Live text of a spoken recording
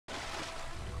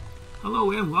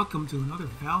Hello and welcome to another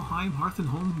Valheim Hearth and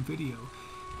Home video.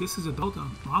 This is about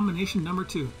Abomination number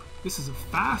 2. This is a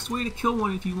fast way to kill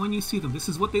one when you see them. This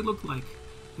is what they look like.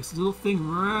 This little thing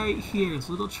right here, this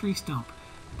little tree stump.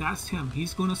 That's him.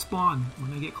 He's going to spawn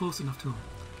when I get close enough to him.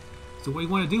 So what you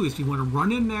want to do is you want to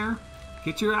run in there,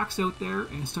 get your axe out there,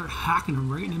 and start hacking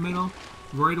him right in the middle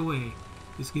right away.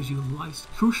 This gives you a nice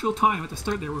crucial time at the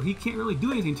start there where he can't really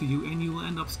do anything to you and you will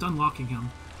end up stun locking him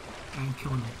and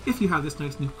killing him. If you have this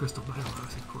nice new crystal battle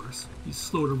axe, of course. He's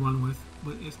slow to run with,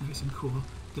 but it's nice and cool.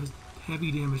 Does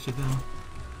heavy damage to them.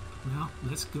 Well,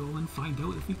 let's go and find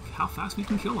out how fast we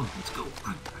can kill him. Let's go.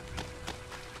 Run.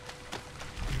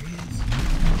 There he is.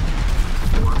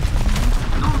 Four.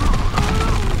 No.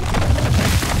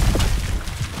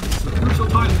 It's a crucial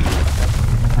time here.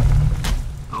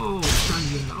 Oh, stunned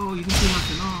you. Oh, you didn't do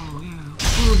nothing. Oh, yeah.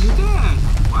 Oh, you're dead.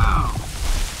 Wow.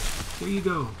 There you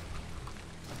go.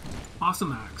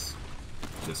 Awesome axe.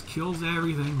 Just kills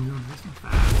everything real nice and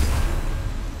fast.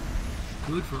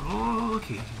 Good for all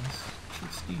occasions.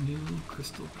 Trusty new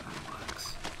crystal battle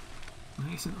axe.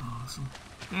 Nice and awesome.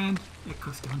 And it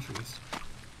cuts down trees.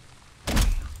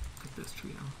 Cut this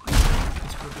tree down.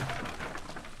 That's perfect.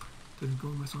 Doesn't go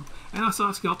in my swamp. And I saw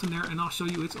a skeleton there, and I'll show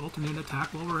you its alternate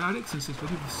attack while we're at it, since this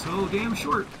video is so damn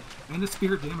short. And the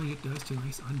spirit damage it does to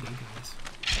nice undead guys.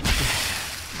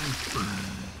 And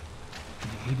burn.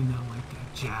 You do not like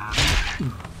that jab.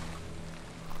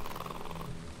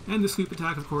 And the sweep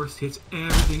attack, of course, hits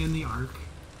everything in the arc.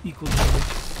 Equal damage.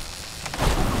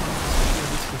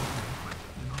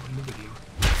 In the video.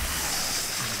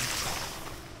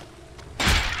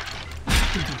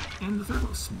 And the third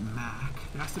one, smack.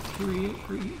 That's the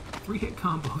three hit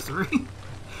combo, sorry.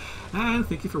 And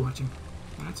thank you for watching.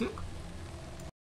 That's it.